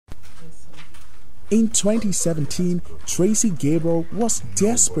In 2017, Tracy Gabriel was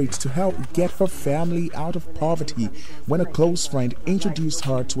desperate to help get her family out of poverty when a close friend introduced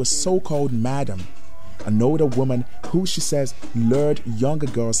her to a so-called madam, an older woman who she says lured younger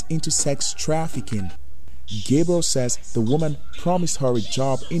girls into sex trafficking. Gabriel says the woman promised her a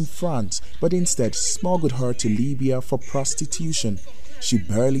job in France, but instead smuggled her to Libya for prostitution. She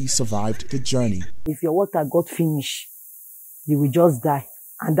barely survived the journey. If your water got finished, you will just die.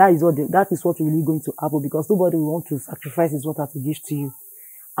 And that is what really going to happen, because nobody will want to sacrifice his water to give to you.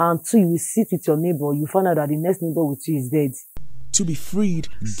 And two, you will sit with your neighbor, you find out that the next neighbor with you is dead. To be freed,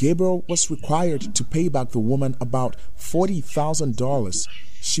 Gabriel was required to pay back the woman about $40,000.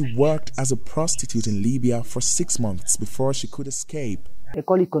 She worked as a prostitute in Libya for 6 months before she could escape. They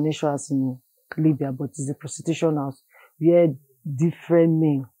call it connection house in Libya, but it's a prostitution house where different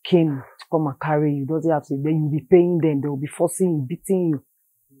men came to come and carry you. Doesn't have to. Then you'll be paying them. They will be forcing you, beating you.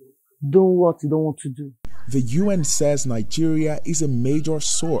 Doing what you don't want to do. The UN says Nigeria is a major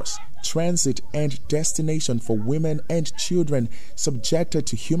source, transit and destination for women and children subjected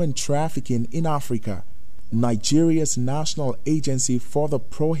to human trafficking in Africa. Nigeria's National Agency for the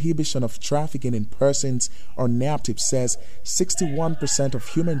Prohibition of Trafficking in Persons, or NAPTIP, says 61% of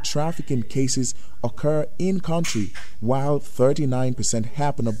human trafficking cases occur in country, while 39%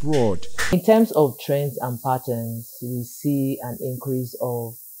 happen abroad. In terms of trends and patterns, we see an increase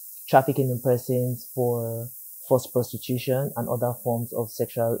of trafficking in persons for forced prostitution and other forms of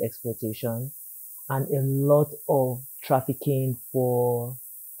sexual exploitation, and a lot of trafficking for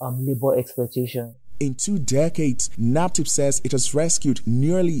labor exploitation. In 2 decades, NAPTIP says it has rescued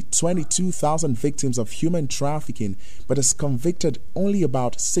nearly 22,000 victims of human trafficking, but has convicted only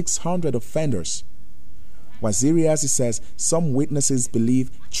about 600 offenders. Waziriazi says some witnesses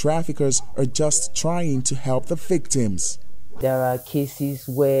believe traffickers are just trying to help the victims. There are cases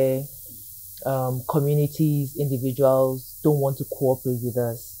where communities, individuals don't want to cooperate with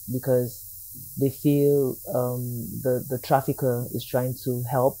us because they feel the trafficker is trying to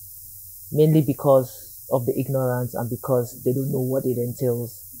help, mainly because of the ignorance and because they don't know what it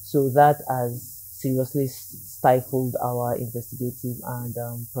entails. So that has seriously stifled our investigative and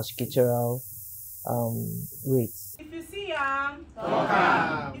prosecutorial rates. If you see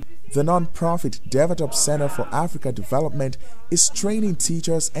talk. The non-profit Develop Center for Africa Development is training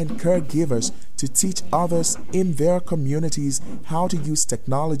teachers and caregivers to teach others in their communities how to use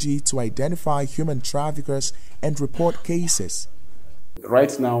technology to identify human traffickers and report cases.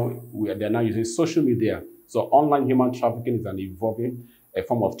 Right now, they're now using social media. So online human trafficking is an evolving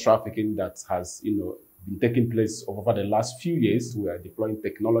form of trafficking that has been taking place over the last few years. We are deploying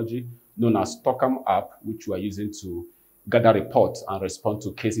technology known as Stockholm app, which we are using to gather reports and respond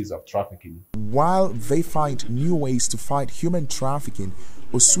to cases of trafficking. While they find new ways to fight human trafficking,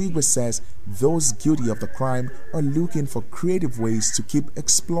 Oswigwe says those guilty of the crime are looking for creative ways to keep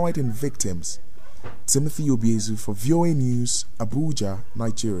exploiting victims. Timothy Obiezu for VOA News, Abuja,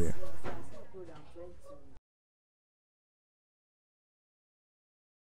 Nigeria.